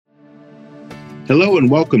Hello and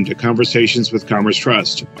welcome to Conversations with Commerce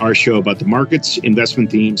Trust, our show about the markets, investment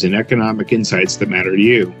themes, and economic insights that matter to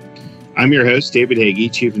you. I'm your host, David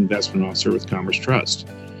Hagee, Chief Investment Officer with Commerce Trust.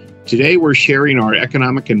 Today, we're sharing our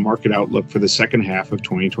economic and market outlook for the second half of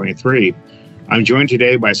 2023. I'm joined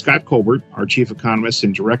today by Scott Colbert, our Chief Economist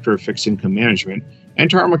and Director of Fixed Income Management, and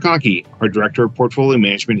Tara McConkey, our Director of Portfolio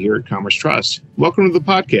Management here at Commerce Trust. Welcome to the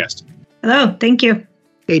podcast. Hello, thank you.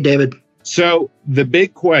 Hey, David. So the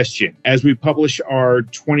big question as we publish our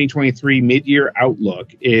 2023 Midyear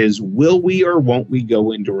Outlook is, will we or won't we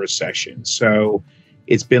go into recession? So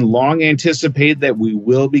it's been long anticipated that we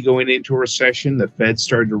will be going into a recession. The Fed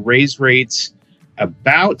started to raise rates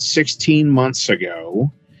about 16 months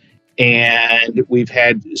ago, and we've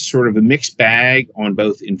had sort of a mixed bag on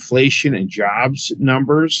both inflation and jobs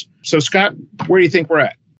numbers. So Scott, where do you think we're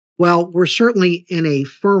at? Well, we're certainly in a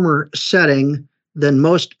firmer setting than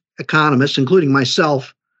most economists, including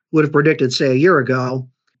myself, would have predicted, say, a year ago,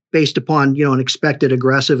 based upon, an expected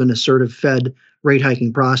aggressive and assertive Fed rate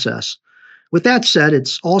hiking process. With that said,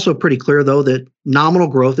 it's also pretty clear, though, that nominal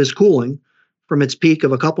growth is cooling from its peak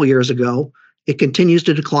of a couple years ago. It continues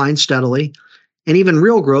to decline steadily, and even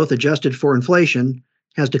real growth adjusted for inflation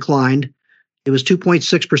has declined. It was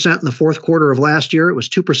 2.6% in the fourth quarter of last year. It was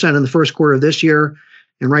 2% in the first quarter of this year,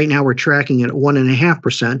 and right now we're tracking at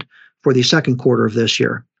 1.5% for the second quarter of this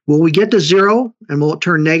year. Will we get to zero and will it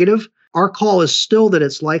turn negative? Our call is still that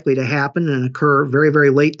it's likely to happen and occur very, very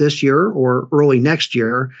late this year or early next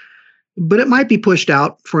year, but it might be pushed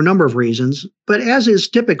out for a number of reasons. But as is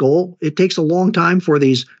typical, it takes a long time for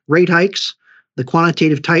these rate hikes, the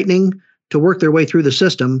quantitative tightening, to work their way through the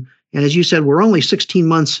system. And as you said, we're only 16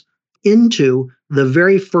 months into the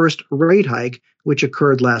very first rate hike, which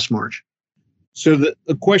occurred last March. So the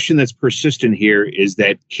question that's persistent here is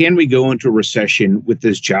that, can we go into a recession with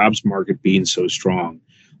this jobs market being so strong?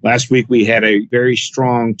 Last week, we had a very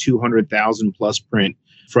strong 200,000 plus print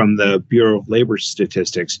from the Bureau of Labor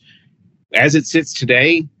Statistics. As it sits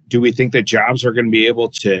today, do we think that jobs are going to be able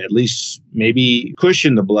to at least maybe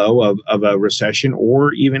cushion the blow of a recession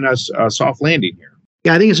or even a soft landing here?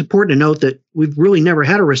 Yeah, I think it's important to note that we've really never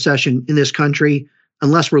had a recession in this country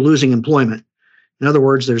unless we're losing employment. In other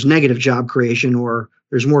words, there's negative job creation or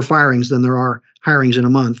there's more firings than there are hirings in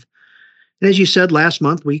a month. And as you said, last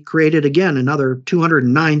month, we created again another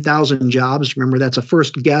 209,000 jobs. Remember, that's a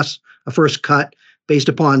first guess, a first cut based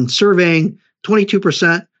upon surveying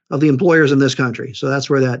 22% of the employers in this country. So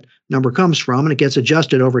that's where that number comes from, and it gets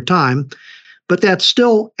adjusted over time. But that's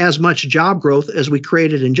still as much job growth as we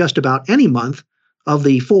created in just about any month of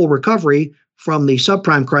the full recovery from the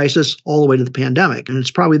subprime crisis all the way to the pandemic. And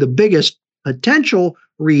it's probably the biggest potential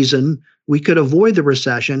reason we could avoid the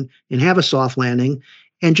recession and have a soft landing.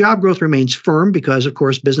 And job growth remains firm because, of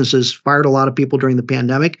course, businesses fired a lot of people during the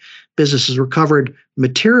pandemic. Businesses recovered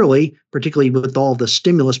materially, particularly with all the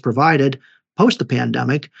stimulus provided post the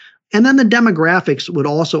pandemic. And then the demographics would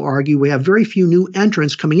also argue we have very few new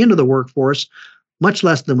entrants coming into the workforce, much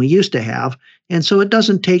less than we used to have. And so it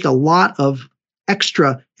doesn't take a lot of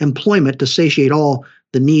extra employment to satiate all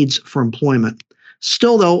the needs for employment.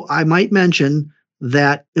 Still, though, I might mention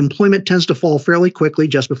that employment tends to fall fairly quickly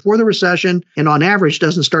just before the recession, and on average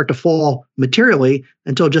doesn't start to fall materially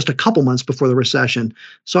until just a couple months before the recession.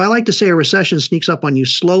 So I like to say a recession sneaks up on you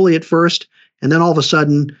slowly at first, and then all of a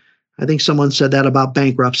sudden, I think someone said that about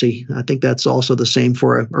bankruptcy. I think that's also the same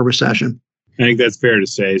for a recession. I think that's fair to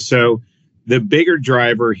say. So the bigger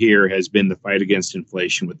driver here has been the fight against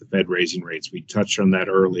inflation with the Fed raising rates. We touched on that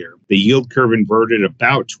earlier. The yield curve inverted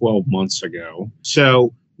about 12 months ago.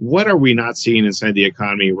 So what are we not seeing inside the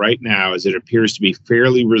economy right now, as it appears to be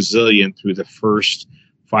fairly resilient through the first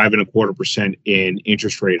 5.25% in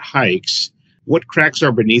interest rate hikes? What cracks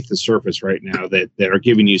are beneath the surface right now that are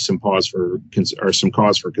giving you some cause for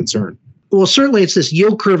concern? Well, certainly it's this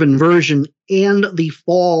yield curve inversion and the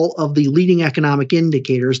fall of the leading economic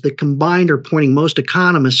indicators that combined are pointing most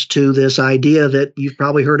economists to this idea that you've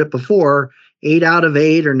probably heard it before, 8 out of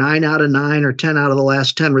 8 or 9 out of 9 or 10 out of the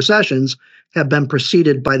last 10 recessions have been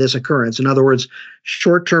preceded by this occurrence. In other words,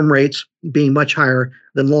 short-term rates being much higher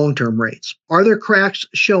than long-term rates. Are there cracks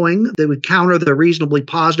showing that would counter the reasonably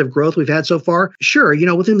positive growth we've had so far? Sure.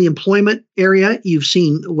 Within the employment area, you've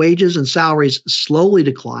seen wages and salaries slowly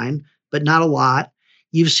decline, but not a lot.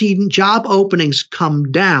 You've seen job openings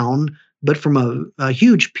come down, but from a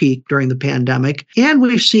huge peak during the pandemic. And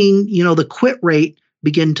we've seen, the quit rate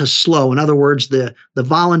begin to slow. In other words, the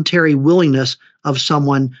voluntary willingness of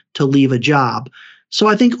someone to leave a job. So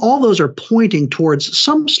I think all those are pointing towards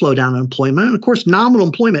some slowdown in employment. And of course, nominal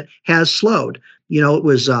employment has slowed. It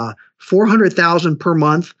was 400,000 per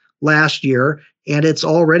month last year. and it's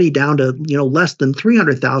already down to less than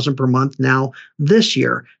 300,000 per month now this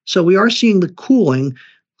year. So we are seeing the cooling.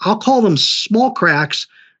 I'll call them small cracks,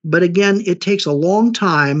 but again, it takes a long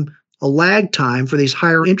time, a lag time for these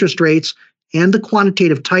higher interest rates and the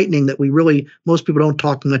quantitative tightening that most people don't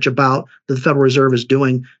talk much about, that the Federal Reserve is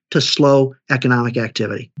doing to slow economic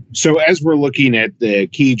activity. So as we're looking at the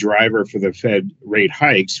key driver for the Fed rate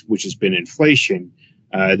hikes, which has been inflation,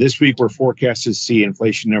 this week we're forecasted to see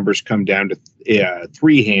inflation numbers come down to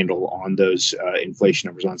 3 handle on those inflation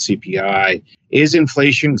numbers on CPI. Is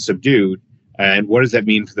inflation subdued? And what does that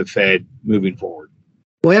mean for the Fed moving forward?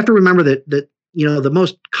 Well, you have to remember that the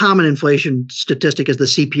most common inflation statistic is the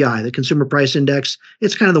CPI, the Consumer Price Index.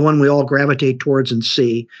 It's kind of the one we all gravitate towards and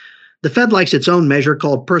see. The Fed likes its own measure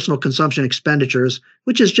called personal consumption expenditures,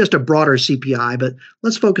 which is just a broader CPI, but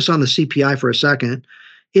let's focus on the CPI for a second.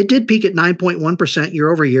 It did peak at 9.1%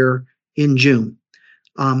 year over year in June.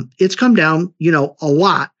 It's come down, a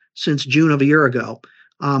lot since June of a year ago.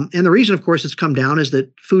 And the reason, of course, it's come down is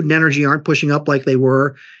that food and energy aren't pushing up like they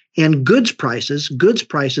were. And goods prices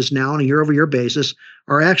now on a year-over-year basis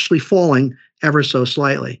are actually falling ever so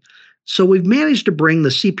slightly. So we've managed to bring the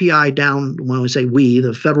CPI down. When we say we,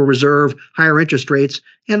 the Federal Reserve, higher interest rates,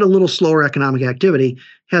 and a little slower economic activity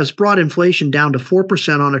has brought inflation down to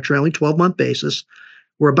 4% on a trailing 12-month basis.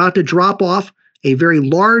 We're about to drop off a very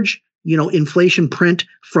large, inflation print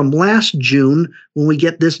from last June when we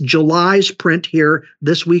get this July's print here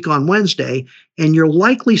this week on Wednesday, and you'll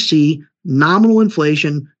likely see nominal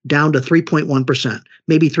inflation down to 3.1%,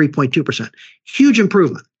 maybe 3.2%. Huge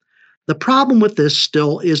improvement. The problem with this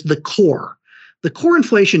still is the core. The core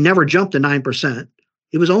inflation never jumped to 9%.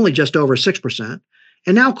 It was only just over 6%.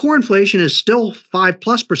 And now core inflation is still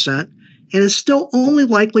 5+%, and is still only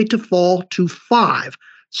likely to fall to 5%.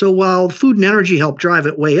 So while food and energy helped drive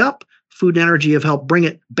it way up, food and energy have helped bring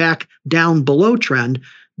it back down below trend,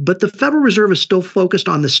 but the Federal Reserve is still focused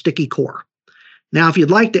on the sticky core. Now, if you'd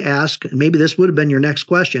like to ask, and maybe this would have been your next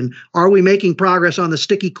question, are we making progress on the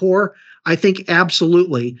sticky core? I think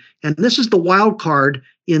absolutely. And this is the wild card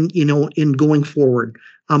in going forward.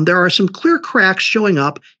 There are some clear cracks showing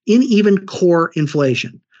up in even core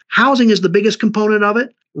inflation. Housing is the biggest component of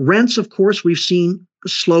it. Rents, of course, we've seen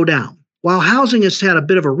slow down. While housing has had a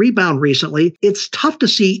bit of a rebound recently, it's tough to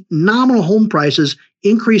see nominal home prices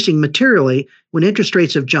increasing materially when interest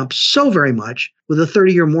rates have jumped so very much, with a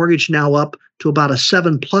 30-year mortgage now up to about a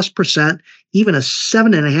 7+%, even a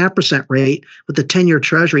 7.5% rate, with the 10-year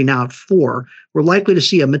Treasury now at 4%. We're likely to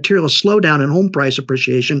see a material slowdown in home price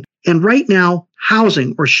appreciation. And right now,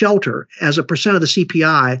 housing or shelter as a percent of the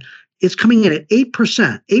CPI, it's coming in at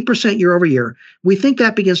 8% year over year. We think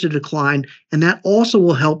that begins to decline, and that also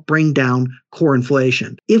will help bring down core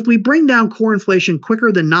inflation. If we bring down core inflation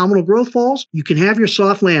quicker than nominal growth falls, you can have your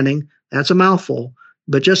soft landing. That's a mouthful,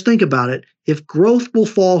 but just think about it. If growth will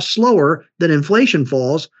fall slower than inflation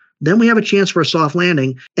falls, then we have a chance for a soft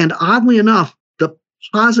landing. And oddly enough, the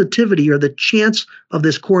positivity or the chance of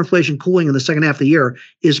this core inflation cooling in the second half of the year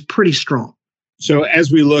is pretty strong. So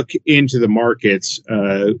as we look into the markets,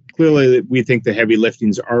 clearly we think the heavy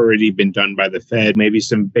lifting's already been done by the Fed, maybe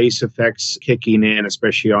some base effects kicking in,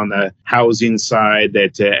 especially on the housing side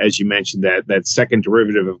that, as you mentioned, that second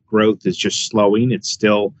derivative of growth is just slowing. It's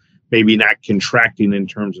still maybe not contracting in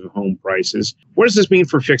terms of home prices. What does this mean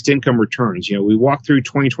for fixed income returns? We walked through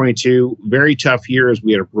 2022, very tough year as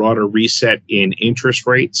we had a broader reset in interest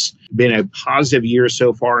rates. Been a positive year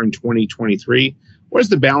so far in 2023. What does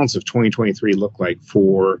the balance of 2023 look like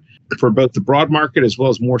for both the broad market as well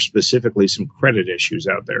as more specifically some credit issues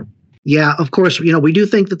out there? Yeah, of course, we do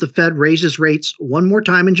think that the Fed raises rates one more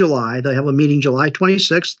time in July. They have a meeting July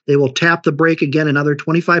 26th. They will tap the brake again another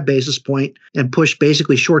 25 basis point and push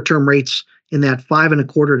basically short-term rates in that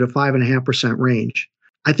 5.25% to 5.5% range.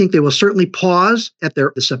 I think they will certainly pause at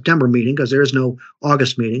the September meeting because there is no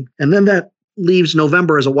August meeting. And then that leaves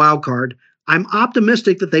November as a wild card. I'm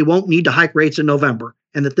optimistic that they won't need to hike rates in November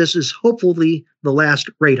and that this is hopefully the last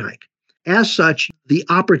rate hike. As such, the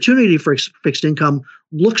opportunity for fixed income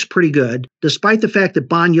looks pretty good. Despite the fact that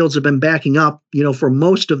bond yields have been backing up, for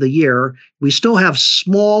most of the year, we still have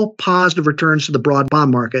small positive returns to the broad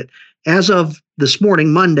bond market. As of this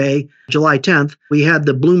morning, Monday, July 10th, we had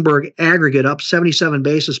the Bloomberg aggregate up 77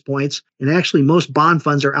 basis points, and actually most bond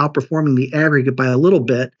funds are outperforming the aggregate by a little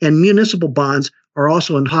bit, and municipal bonds are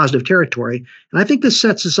also in positive territory. And I think this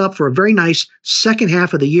sets us up for a very nice second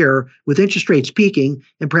half of the year with interest rates peaking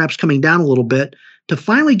and perhaps coming down a little bit to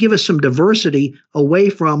finally give us some diversity away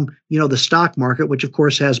from, the stock market, which of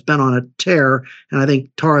course has been on a tear. And I think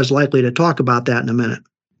Tara is likely to talk about that in a minute.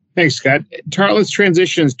 Thanks, Scott. Tara, let's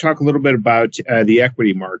transition and talk a little bit about the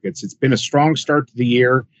equity markets. It's been a strong start to the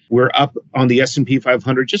year. We're up on the S&P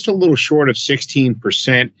 500, just a little short of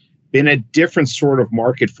 16%. Been a different sort of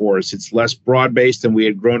market for us. It's less broad-based than we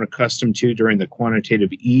had grown accustomed to during the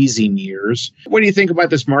quantitative easing years. What do you think about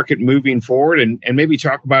this market moving forward? And maybe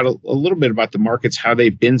talk about a little bit about the markets, how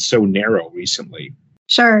they've been so narrow recently.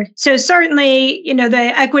 Sure. So certainly,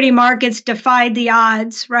 the equity markets defied the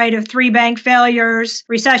odds, right, of 3 bank failures,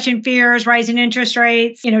 recession fears, rising interest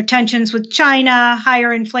rates, tensions with China,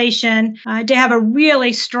 higher inflation, to have a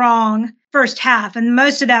really strong first half. And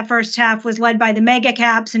most of that first half was led by the mega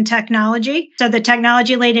caps and technology. So the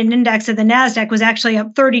technology-laden index of the NASDAQ was actually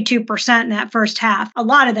up 32% in that first half. A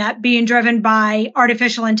lot of that being driven by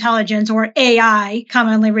artificial intelligence, or AI,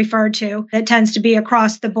 commonly referred to, that tends to be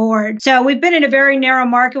across the board. So we've been in a very narrow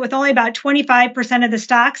market with only about 25% of the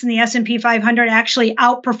stocks in the S&P 500 actually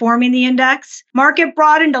outperforming the index. Market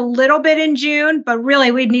broadened a little bit in June, but really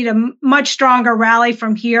we'd need a much stronger rally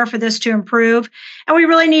from here for this to improve. And we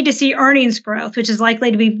really need to see earnings growth, which is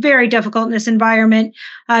likely to be very difficult in this environment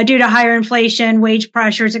due to higher inflation, wage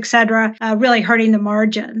pressures, et cetera, really hurting the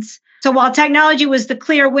margins. So while technology was the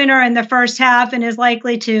clear winner in the first half and is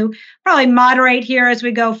likely to probably moderate here as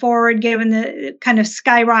we go forward, given the kind of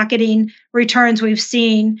skyrocketing returns we've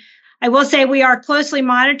seen, I will say we are closely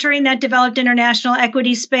monitoring that developed international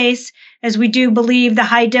equity space, as we do believe the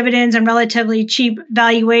high dividends and relatively cheap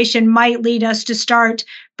valuation might lead us to start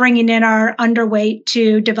bringing in our underweight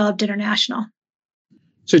to developed international.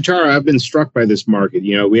 So, Tara, I've been struck by this market.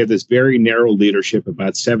 We have this very narrow leadership.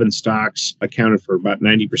 About 7 stocks accounted for about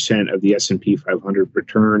 90% of the S&P 500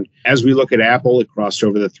 return. As we look at Apple, it crossed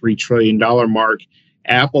over the $3 trillion mark.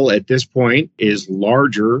 Apple at this point is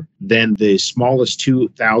larger than the smallest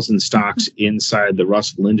 2,000 stocks inside the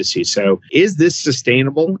Russell indices. So is this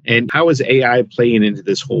sustainable? And how is AI playing into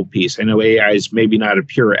this whole piece? I know AI is maybe not a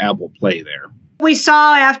pure Apple play there. We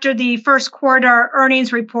saw after the first quarter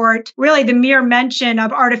earnings report, really the mere mention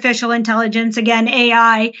of artificial intelligence, again,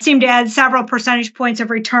 AI, seemed to add several percentage points of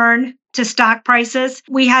return to stock prices.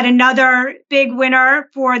 We had another big winner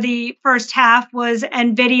for the first half was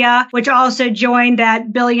NVIDIA, which also joined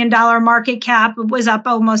that billion-dollar market cap. It was up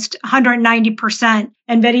almost 190%.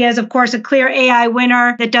 NVIDIA is, of course, a clear AI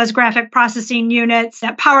winner that does graphic processing units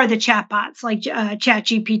that power the chatbots like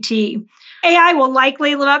ChatGPT. AI will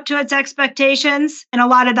likely live up to its expectations and a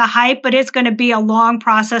lot of the hype, but it's going to be a long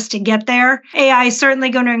process to get there. AI is certainly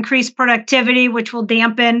going to increase productivity, which will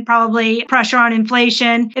dampen probably pressure on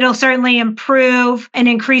inflation. It'll certainly improve and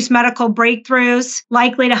increase medical breakthroughs,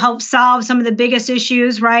 likely to help solve some of the biggest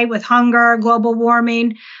issues, right, with hunger, global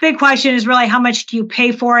warming. Big question is really how much do you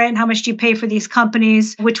pay for it and how much do you pay for these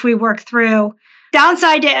companies, which we work through.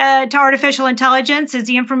 Downside to artificial intelligence is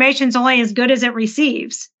the information is only as good as it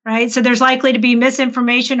receives, right? So there's likely to be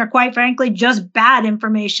misinformation or, quite frankly, just bad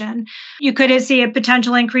information. You could see a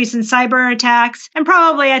potential increase in cyber attacks. And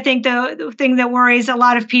probably, I think the thing that worries a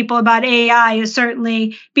lot of people about AI is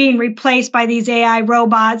certainly being replaced by these AI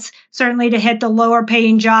robots, certainly to hit the lower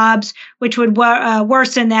paying jobs, which would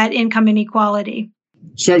worsen that income inequality.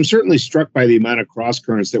 So I'm certainly struck by the amount of cross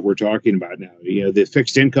currents that we're talking about now. The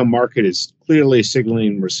fixed income market is clearly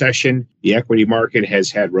signaling recession. The equity market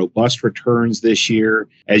has had robust returns this year.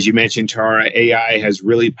 As you mentioned, Tara, AI has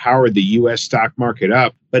really powered the U.S. stock market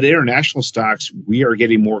up. But international stocks, we are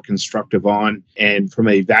getting more constructive on. And from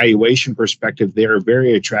a valuation perspective, they're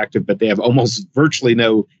very attractive, but they have almost virtually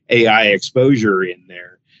no AI exposure in there.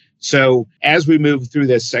 So as we move through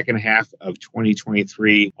this second half of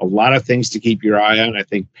 2023, a lot of things to keep your eye on. I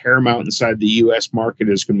think paramount inside the U.S. market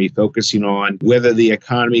is going to be focusing on whether the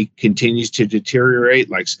economy continues to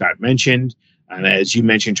deteriorate, like Scott mentioned. And as you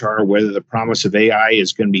mentioned, Tara, whether the promise of AI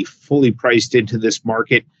is going to be fully priced into this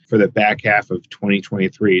market for the back half of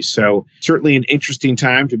 2023. So certainly an interesting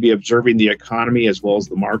time to be observing the economy as well as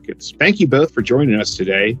the markets. Thank you both for joining us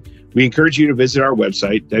today. We encourage you to visit our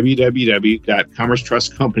website,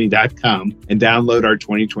 www.commercetrustcompany.com, and download our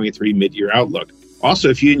 2023 Midyear Outlook. Also,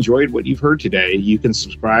 if you enjoyed what you've heard today, you can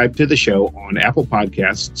subscribe to the show on Apple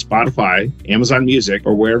Podcasts, Spotify, Amazon Music,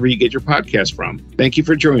 or wherever you get your podcasts from. Thank you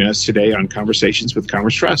for joining us today on Conversations with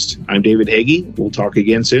Commerce Trust. I'm David Hagee. We'll talk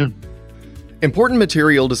again soon. Important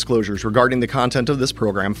material disclosures regarding the content of this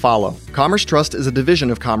program follow. Commerce Trust is a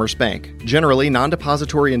division of Commerce Bank. Generally,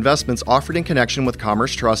 non-depository investments offered in connection with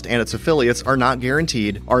Commerce Trust and its affiliates are not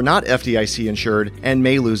guaranteed, are not FDIC insured, and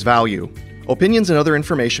may lose value. Opinions and other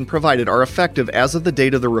information provided are effective as of the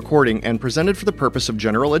date of the recording and presented for the purpose of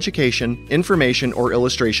general education, information, or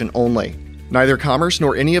illustration only. Neither Commerce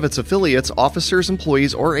nor any of its affiliates, officers,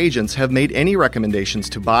 employees, or agents have made any recommendations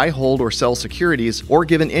to buy, hold, or sell securities or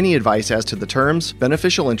given any advice as to the terms,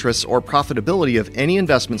 beneficial interests, or profitability of any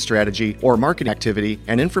investment strategy or market activity,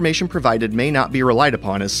 and information provided may not be relied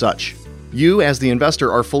upon as such. You, as the investor,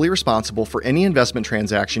 are fully responsible for any investment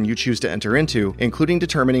transaction you choose to enter into, including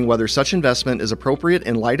determining whether such investment is appropriate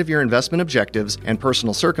in light of your investment objectives and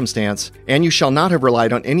personal circumstance, and you shall not have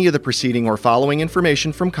relied on any of the preceding or following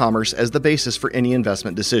information from Commerce as the basis for any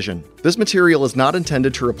investment decision. This material is not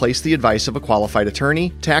intended to replace the advice of a qualified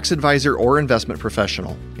attorney, tax advisor, or investment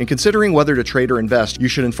professional. In considering whether to trade or invest, you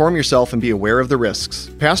should inform yourself and be aware of the risks.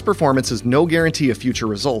 Past performance is no guarantee of future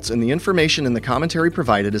results, and the information in the commentary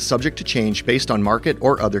provided is subject to change based on market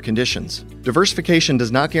or other conditions. Diversification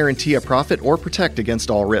does not guarantee a profit or protect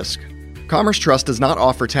against all risk. Commerce Trust does not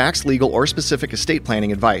offer tax, legal, or specific estate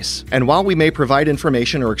planning advice. And while we may provide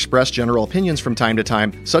information or express general opinions from time to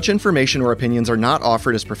time, such information or opinions are not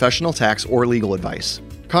offered as professional tax or legal advice.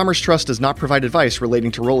 Commerce Trust does not provide advice relating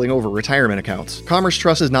to rolling over retirement accounts. Commerce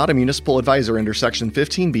Trust is not a municipal advisor under Section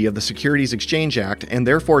 15B of the Securities Exchange Act and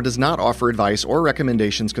therefore does not offer advice or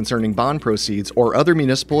recommendations concerning bond proceeds or other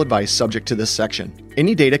municipal advice subject to this section.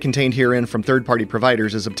 Any data contained herein from third-party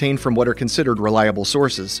providers is obtained from what are considered reliable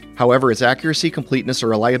sources. However, its accuracy, completeness, or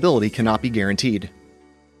reliability cannot be guaranteed.